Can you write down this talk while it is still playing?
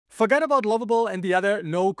Forget about Lovable and the other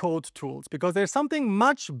no-code tools, because there's something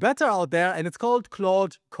much better out there, and it's called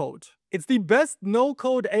Claude Code. It's the best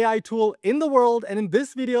no-code AI tool in the world, and in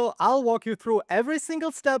this video, I'll walk you through every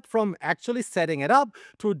single step from actually setting it up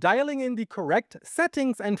to dialing in the correct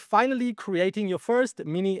settings and finally creating your first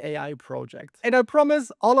mini AI project. And I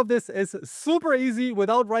promise all of this is super easy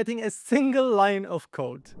without writing a single line of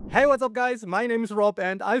code. Hey, what's up guys? My name is Rob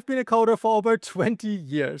and I've been a coder for over 20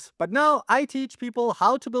 years. But now I teach people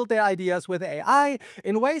how to build their ideas with AI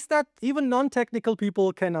in ways that even non-technical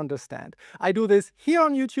people can understand. I do this here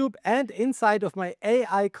on YouTube and inside of my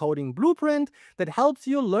AI coding blueprint that helps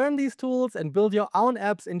you learn these tools and build your own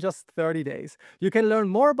apps in just 30 days. You can learn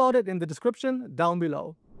more about it in the description down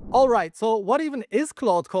below. Alright, so what even is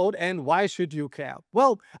Claude Code and why should you care?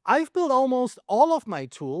 Well, I've built almost all of my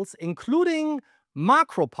tools, including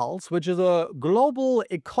MacroPulse, which is a global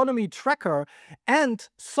economy tracker, and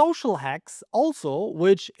Social Hacks also,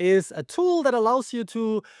 which is a tool that allows you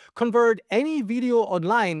to convert any video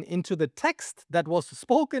online into the text that was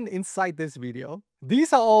spoken inside this video.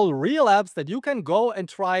 These are all real apps that you can go and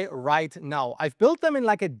try right now. I've built them in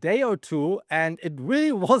like a day or two, and it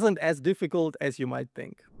really wasn't as difficult as you might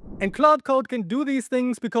think. And Claude Code can do these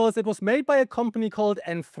things because it was made by a company called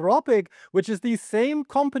Anthropic, which is the same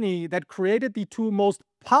company that created the two most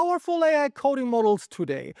powerful AI coding models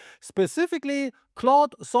today, specifically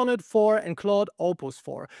Claude Sonnet 4 and Claude Opus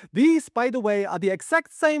 4. These, by the way, are the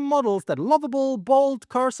exact same models that Lovable, Bold,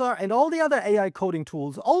 Cursor, and all the other AI coding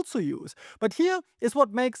tools also use. But here is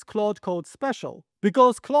what makes Claude Code special.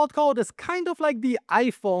 Because Claude Code is kind of like the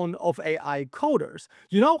iPhone of AI coders.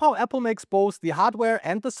 You know how Apple makes both the hardware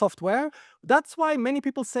and the software? That's why many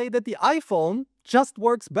people say that the iPhone just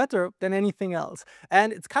works better than anything else.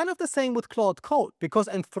 And it's kind of the same with Claude Code, because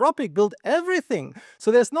Anthropic built everything.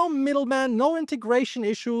 So there's no middleman, no integration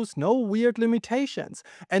issues, no weird limitations.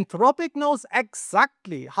 Anthropic knows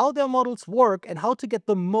exactly how their models work and how to get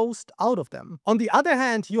the most out of them. On the other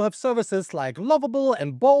hand, you have services like Lovable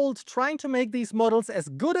and Bold trying to make these models as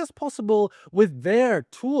good as possible with their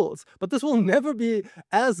tools. But this will never be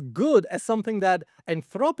as good as something that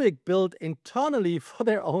Anthropic built internally for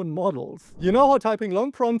their own models. You know how typing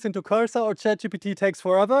long prompts into Cursor or ChatGPT takes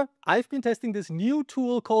forever? I've been testing this new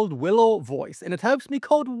tool called Willow Voice, and it helps me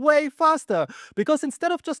code way faster because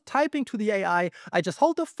instead of just typing to the AI, I just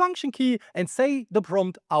hold the function key and say the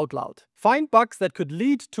prompt out loud. Find bugs that could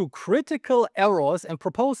lead to critical errors and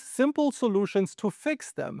propose simple solutions to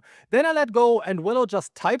fix them. Then I let go and Willow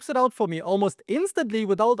just types it out for me almost instantly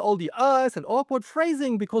without all the ers and awkward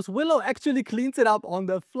phrasing, because Willow actually cleans it up on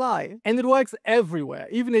the fly. And it works everywhere,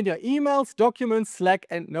 even in your emails, documents, Slack,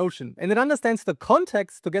 and Notion. And it understands the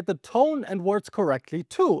context to get the tone and words correctly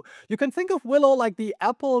too. You can think of Willow like the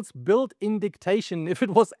Apple's built-in dictation if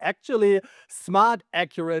it was actually smart,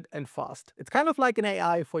 accurate, and fast. It's kind of like an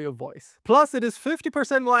AI for your voice. Plus, it is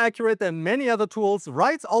 50% more accurate than many other tools,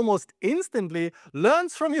 writes almost instantly,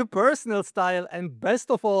 learns from your personal style, and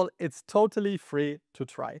best of all, it's totally free to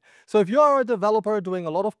try. So if you are a developer doing a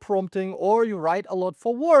lot of prompting or you write a lot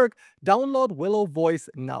for work, download Willow Voice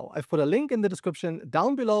now. I've put a link in the description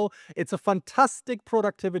down below. It's a fantastic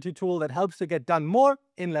productivity tool that helps you get done more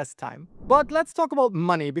in less time. But let's talk about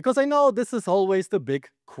money, because I know this is always the big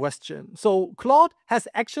question. So Claude has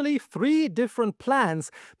actually 3 different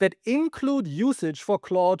plans that include usage for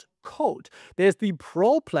Claude Code. There's the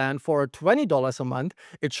Pro plan for $20 a month.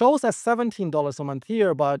 It shows as $17 a month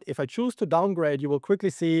here, but if I choose to downgrade, you will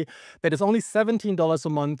quickly see that it's only $17 a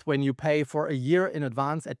month when you pay for a year in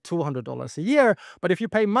advance at $200 a year. But if you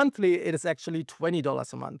pay monthly, it is actually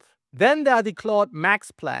 $20 a month. Then there are the Claude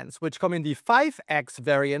Max plans, which come in the 5x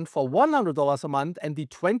variant for $100 a month and the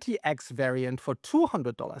 20x variant for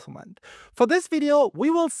 $200 a month. For this video, we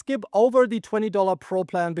will skip over the $20 Pro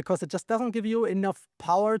plan because it just doesn't give you enough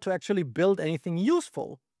power to actually build anything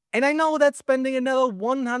useful. And I know that spending another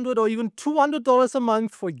 $100 or even $200 a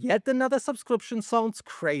month for yet another subscription sounds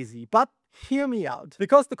crazy, but hear me out.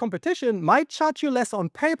 Because the competition might charge you less on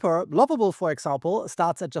paper. Lovable, for example,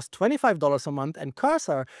 starts at just $25 a month and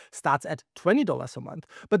Cursor starts at $20 a month.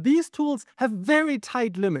 But these tools have very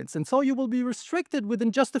tight limits, and so you will be restricted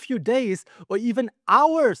within just a few days or even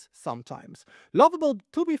hours sometimes. Lovable,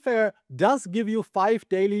 to be fair, does give you 5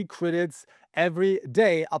 daily credits every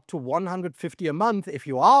day, up to 150 a month if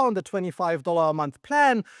you are on the $25 a month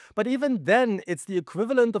plan, but even then it's the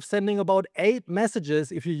equivalent of sending about 8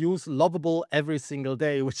 messages if you use Lovable every single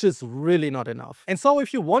day, which is really not enough. And so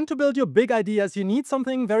if you want to build your big ideas, you need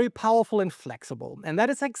something very powerful and flexible, and that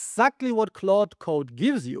is exactly what Claude Code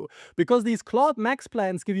gives you, because these Claude Max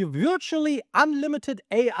plans give you virtually unlimited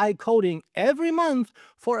AI coding every month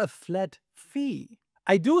for a flat fee.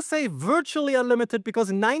 I do say virtually unlimited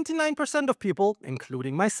because 99% of people,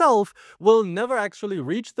 including myself, will never actually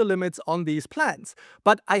reach the limits on these plans.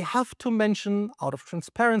 But I have to mention, out of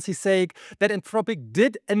transparency's sake, that Anthropic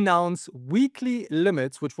did announce weekly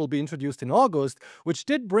limits, which will be introduced in August, which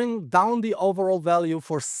did bring down the overall value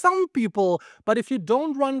for some people. But if you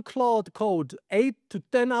don't run Claude code 8 to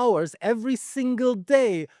 10 hours every single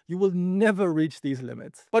day, you will never reach these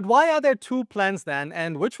limits. But why are there two plans then,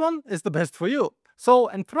 and which one is the best for you?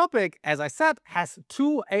 So Anthropic, as I said, has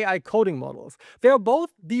two AI coding models. They are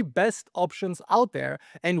both the best options out there,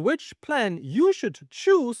 and which plan you should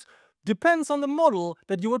choose depends on the model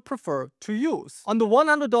that you would prefer to use. On the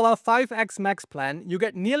 $100 5x Max plan, you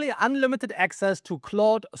get nearly unlimited access to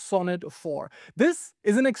Claude Sonnet 4. This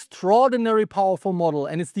is an extraordinary powerful model,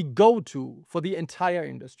 and it's the go-to for the entire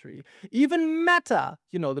industry. Even Meta,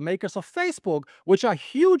 the makers of Facebook, which are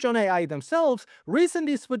huge on AI themselves,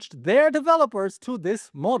 recently switched their developers to this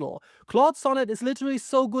model. Claude Sonnet is literally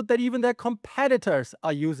so good that even their competitors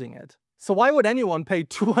are using it. So why would anyone pay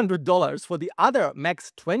 $200 for the other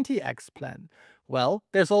Max 20x plan? Well,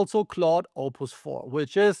 there's also Claude Opus 4,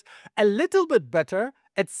 which is a little bit better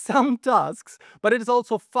at some tasks, but it is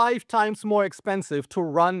also 5 times more expensive to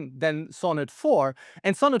run than Sonnet 4.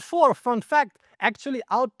 And Sonnet 4, fun fact, actually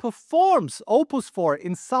outperforms Opus 4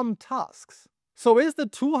 in some tasks. So is the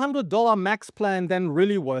 $200 Max plan then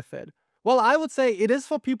really worth it? Well, I would say it is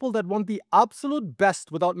for people that want the absolute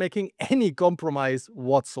best without making any compromise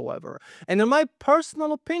whatsoever. And in my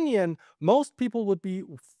personal opinion, most people would be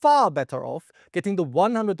far better off getting the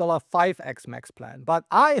 $100 5x Max plan. But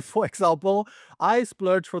for example, I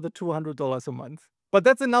splurge for the $200 a month. But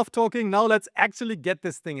that's enough talking. Now let's actually get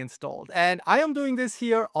this thing installed. And I am doing this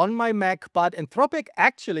here on my Mac, but Anthropic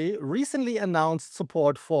actually recently announced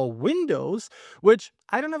support for Windows, which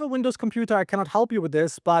I don't have a Windows computer. I cannot help you with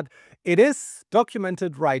this, but it is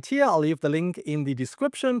documented right here. I'll leave the link in the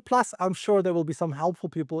description. Plus, I'm sure there will be some helpful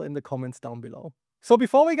people in the comments down below. So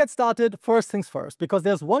before we get started, first things first, because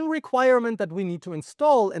there's one requirement that we need to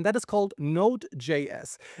install, and that is called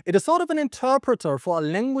Node.js. It is sort of an interpreter for a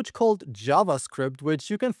language called JavaScript,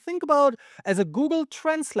 which you can think about as a Google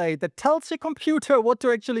Translate that tells your computer what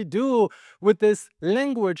to actually do with this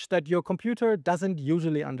language that your computer doesn't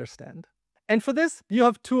usually understand. And for this, you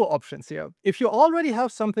have two options here. If you already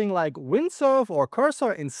have something like Windsurf or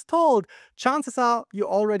Cursor installed, chances are you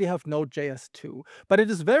already have Node.js too. But it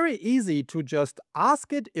is very easy to just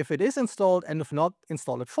ask it if it is installed, and if not,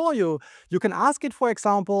 install it for you. You can ask it, for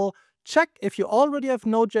example, check if you already have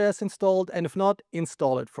Node.js installed, and if not,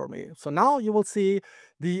 install it for me. So now you will see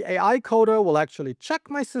the AI coder will actually check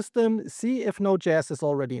my system, see if Node.js is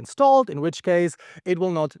already installed, in which case it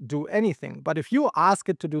will not do anything. But if you ask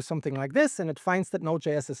it to do something like this and it finds that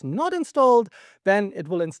Node.js is not installed, then it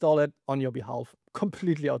will install it on your behalf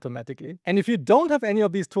completely automatically. And if you don't have any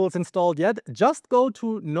of these tools installed yet, just go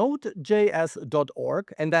to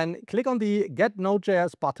nodejs.org and then click on the Get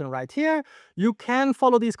Node.js button right here. You can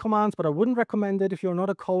follow these commands, but I wouldn't recommend it if you're not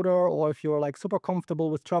a coder or if you're like super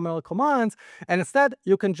comfortable with terminal commands. And instead,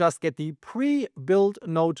 you can just get the pre-built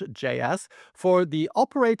Node.js for the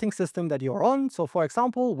operating system that you're on. So for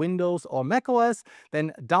example, Windows or macOS,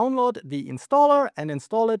 then download the installer and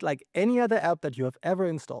install it like any other app that you have ever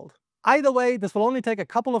installed. Either way, this will only take a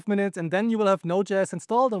couple of minutes and then you will have Node.js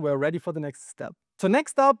installed and we're ready for the next step. So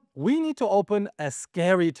next up, we need to open a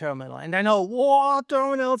scary terminal. And I know, what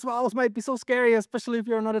terminals might be so scary, especially if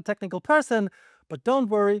you're not a technical person. But don't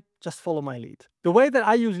worry, just follow my lead. The way that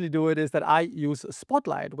I usually do it is that I use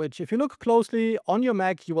Spotlight, which if you look closely on your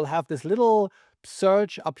Mac, you will have this little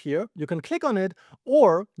search up here. You can click on it,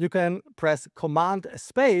 or you can press Command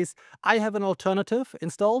Space. I have an alternative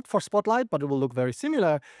installed for Spotlight, but it will look very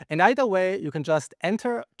similar. And either way, you can just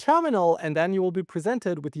enter Terminal, and then you will be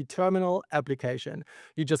presented with the Terminal application.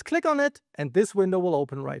 You just click on it, and this window will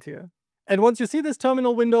open right here. And once you see this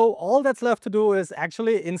terminal window, all that's left to do is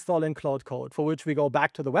actually install in Claude Code, for which we go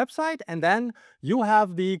back to the website, and then you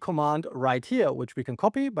have the command right here, which we can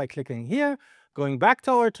copy by clicking here, going back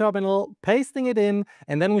to our terminal, pasting it in,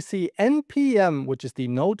 and then we see npm, which is the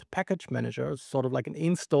Node Package Manager, sort of like an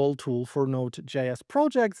install tool for Node.js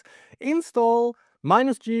projects. Install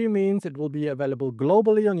 -G means it will be available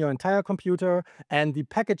globally on your entire computer, and the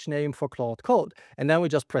package name for Claude Code. And then we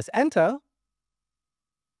just press enter,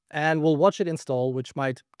 and we'll watch it install, which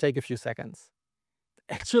might take a few seconds.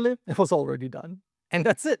 Actually, it was already done. And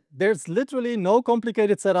that's it. There's literally no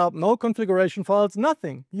complicated setup, no configuration files,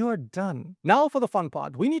 nothing. You're done. Now for the fun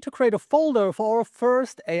part. We need to create a folder for our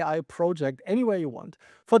first AI project anywhere you want.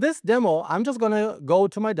 For this demo, I'm just going to go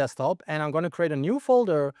to my desktop and I'm going to create a new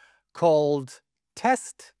folder called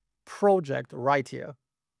Test project right here.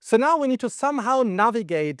 So now we need to somehow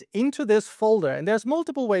navigate into this folder, and there's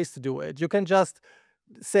multiple ways to do it. You can just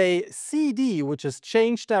say cd, which is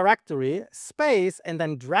change directory, space, and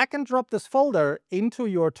then drag and drop this folder into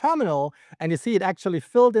your terminal, and you see it actually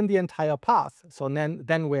filled in the entire path. So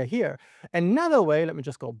then we're here. Another way, let me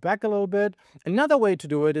just go back a little bit. Another way to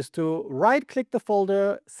do it is to right-click the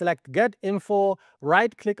folder, select get info,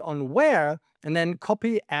 right-click on where, and then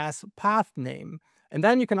copy as path name. And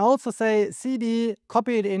then you can also say cd,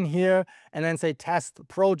 copy it in here, and then say test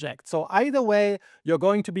project. So either way, you're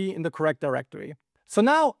going to be in the correct directory. So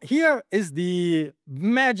now here is the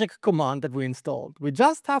magic command that we installed. We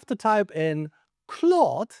just have to type in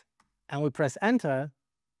Claude and we press enter.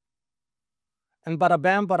 And bada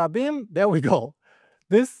bam, bada bim, there we go.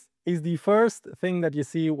 This is the first thing that you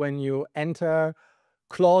see when you enter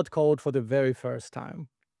Claude Code for the very first time.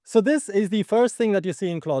 So this is the first thing that you see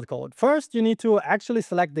in Claude Code. First, you need to actually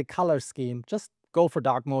select the color scheme. Just go for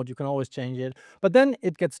dark mode, you can always change it. But then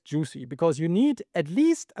it gets juicy because you need at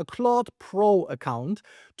least a Claude Pro account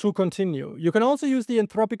to continue. You can also use the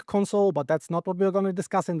Anthropic console, but that's not what we're going to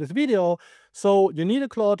discuss in this video. So you need a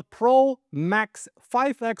Claude Pro Max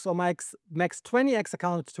 5x or Max 20x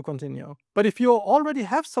account to continue. But if you already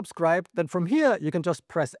have subscribed, then from here you can just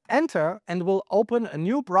press enter and it will open a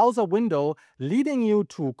new browser window leading you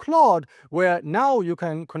to Claude, where now you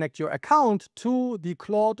can connect your account to the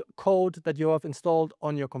Claude code that you have installed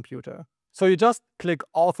on your computer. So you just click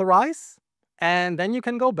authorize and then you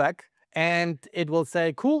can go back and it will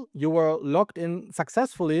say, cool, you were logged in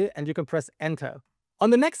successfully, and you can press enter. On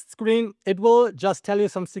the next screen, it will just tell you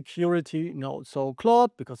some security notes. So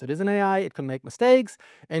Claude, because it is an AI, it can make mistakes.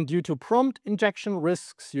 And due to prompt injection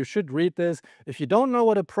risks, you should read this. If you don't know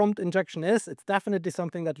what a prompt injection is, it's definitely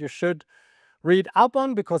something that you should read up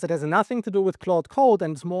on, because it has nothing to do with Claude Code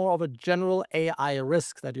and it's more of a general AI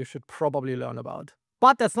risk that you should probably learn about.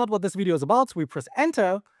 But that's not what this video is about. So we press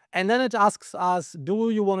enter and then it asks us, do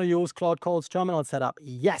you want to use Claude Code's terminal setup?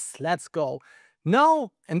 Yes, let's go.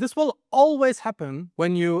 Now, and this will always happen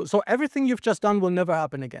when so everything you've just done will never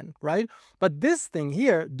happen again, right? But this thing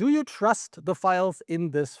here, do you trust the files in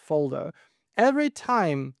this folder? Every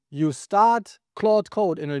time you start Claude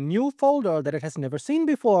Code in a new folder that it has never seen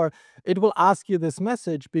before, it will ask you this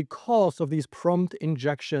message because of these prompt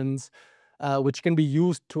injections, which can be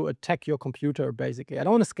used to attack your computer, basically. I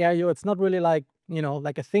don't want to scare you. It's not really like,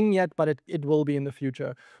 like a thing yet, but it will be in the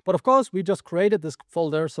future. But of course, we just created this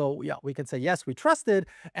folder. So yeah, we can say, yes, we trust it.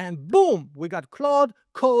 And boom, we got Claude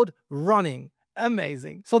Code running.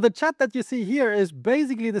 Amazing. So the chat that you see here is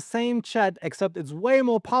basically the same chat, except it's way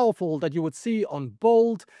more powerful that you would see on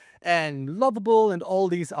Bolt and Lovable and all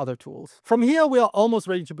these other tools. From here, we are almost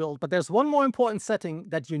ready to build, but there's one more important setting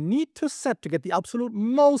that you need to set to get the absolute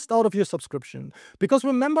most out of your subscription. Because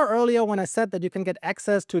remember earlier when I said that you can get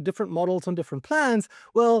access to different models on different plans?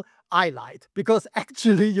 Well, I lied, because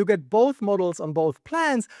actually you get both models on both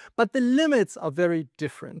plans, but the limits are very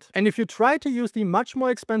different. And if you try to use the much more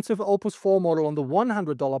expensive Opus 4 model on the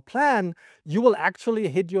 $100 plan, you will actually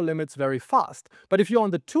hit your limits very fast. But if you're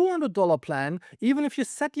on the $200 plan, even if you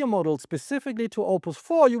set your model specifically to Opus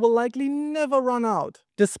 4, you will likely never run out.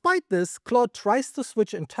 Despite this, Claude tries to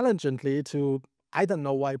switch intelligently to, I don't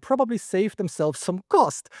know why, probably save themselves some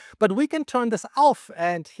cost. But we can turn this off,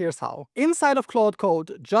 and here's how. Inside of Claude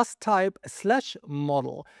Code, just type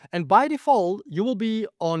 /model. And by default, you will be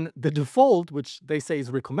on the default, which they say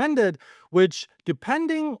is recommended, which,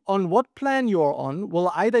 depending on what plan you're on,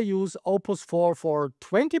 will either use Opus 4 for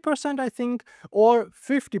 20%, I think, or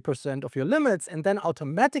 50% of your limits, and then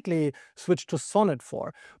automatically switch to Sonnet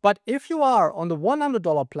 4. But if you are on the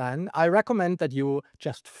 $100 plan, I recommend that you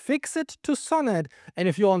just fix it to Sonnet. And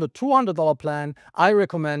if you're on the $200 plan, I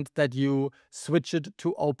recommend that you switch it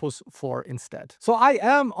to Opus 4 instead. So I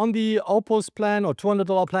am on the Opus plan or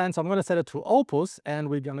 $200 plan, so I'm going to set it to Opus and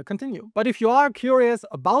we're going to continue. But if you are curious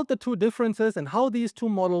about the two differences and how these two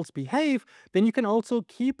models behave, then you can also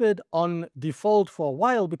keep it on default for a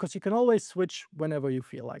while, because you can always switch whenever you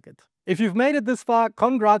feel like it. If you've made it this far,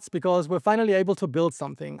 congrats, because we're finally able to build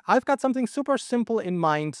something. I've got something super simple in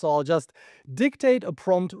mind, so I'll just dictate a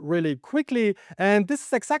prompt really quickly. And this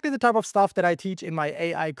is exactly the type of stuff that I teach in my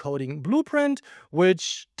AI coding blueprint,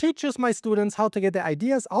 which teaches my students how to get their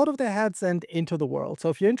ideas out of their heads and into the world. So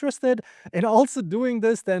if you're interested in also doing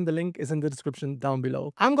this, then the link is in the description down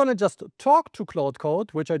below. I'm going to just talk to Claude Code,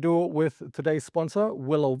 which I do with today's sponsor,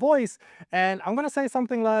 Willow Voice. And I'm going to say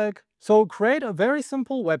something like, so create a very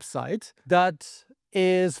simple website that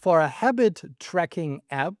is for a habit tracking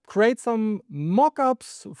app. Create some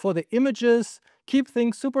mock-ups for the images. Keep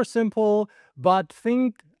things super simple, but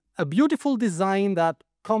think a beautiful design that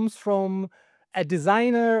comes from a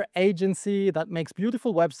designer agency that makes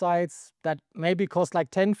beautiful websites that maybe cost like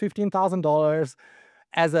 $10,000, $15,000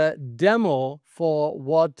 as a demo for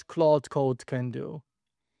what Claude Code can do.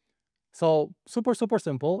 So super, super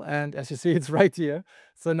simple. And as you see, it's right here.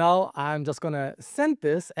 So now I'm just going to send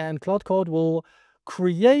this and Claude Code will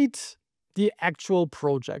create the actual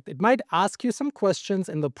project. It might ask you some questions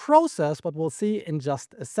in the process, but we'll see in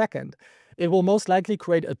just a second. It will most likely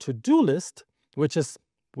create a to-do list, which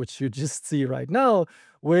you just see right now,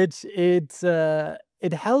 which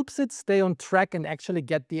it helps it stay on track and actually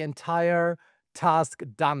get the entire task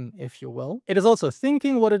done, if you will. It is also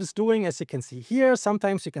thinking what it is doing, as you can see here.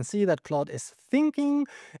 Sometimes you can see that Claude is thinking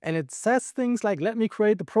and it says things like, let me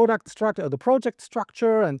create the product structure or the project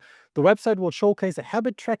structure, and the website will showcase a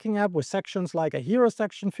habit tracking app with sections like a hero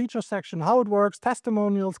section, feature section, how it works,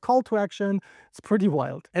 testimonials, call to action. It's pretty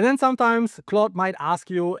wild. And then sometimes Claude might ask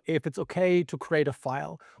you if it's okay to create a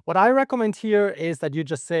file. What I recommend here is that you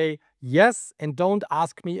just say yes and don't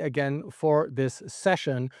ask me again for this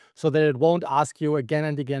session, so that it won't ask you again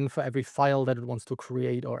and again for every file that it wants to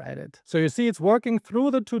create or edit. So you see it's working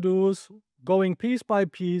through the to-dos, going piece by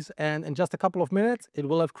piece, and in just a couple of minutes, it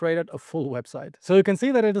will have created a full website. So you can see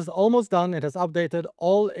that it is almost done. It has updated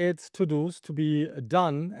all its to-dos to be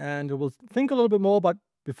done, and it will think a little bit more, but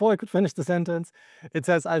before I could finish the sentence, it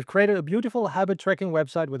says, I've created a beautiful habit tracking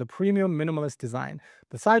website with a premium minimalist design.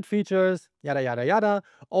 The site features yada, yada, yada.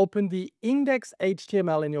 Open the index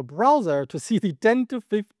HTML in your browser to see the $10,000 to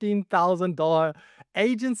 $15,000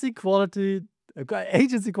 agency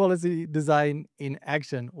quality design in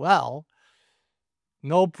action. Well,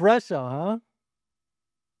 no pressure, huh?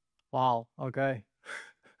 Wow, okay.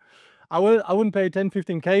 I wouldn't pay 10,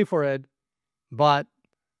 15K for it, but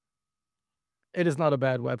it is not a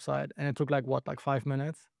bad website. And it took like what, like 5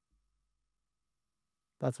 minutes?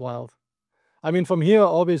 That's wild. I mean, from here,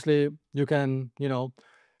 obviously, you can,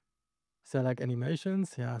 select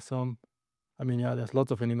animations. Yeah, there's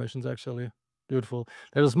lots of animations actually. Beautiful.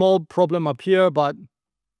 There's a small problem up here, but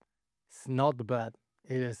it's not bad.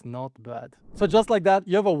 It is not bad. So just like that,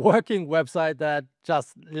 you have a working website that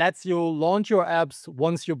just lets you launch your apps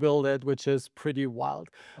once you build it, which is pretty wild.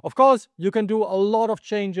 Of course, you can do a lot of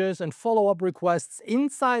changes and follow-up requests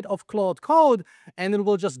inside of Claude Code, and it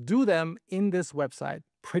will just do them in this website.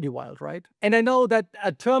 Pretty wild, right? And I know that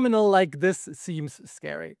a terminal like this seems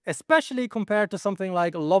scary, especially compared to something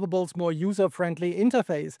like Lovable's more user-friendly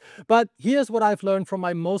interface. But here's what I've learned from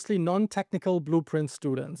my mostly non-technical Blueprint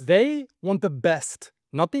students. They want the best,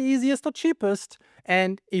 not the easiest or cheapest.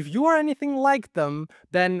 And if you are anything like them,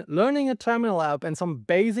 then learning a terminal app and some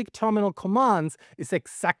basic terminal commands is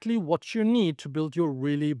exactly what you need to build your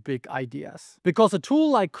really big ideas. Because a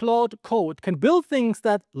tool like Claude Code can build things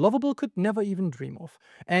that Lovable could never even dream of.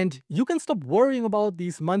 And you can stop worrying about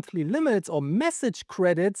these monthly limits or message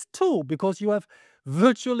credits too, because you have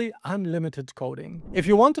virtually unlimited coding. If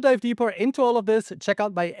you want to dive deeper into all of this, check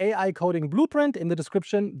out my AI coding blueprint in the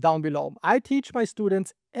description down below. I teach my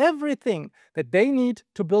students everything that they need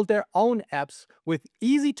to build their own apps with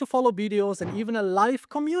easy to follow videos and even a live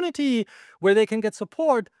community where they can get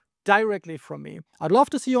support directly from me. I'd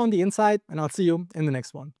love to see you on the inside, and I'll see you in the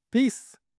next one. Peace.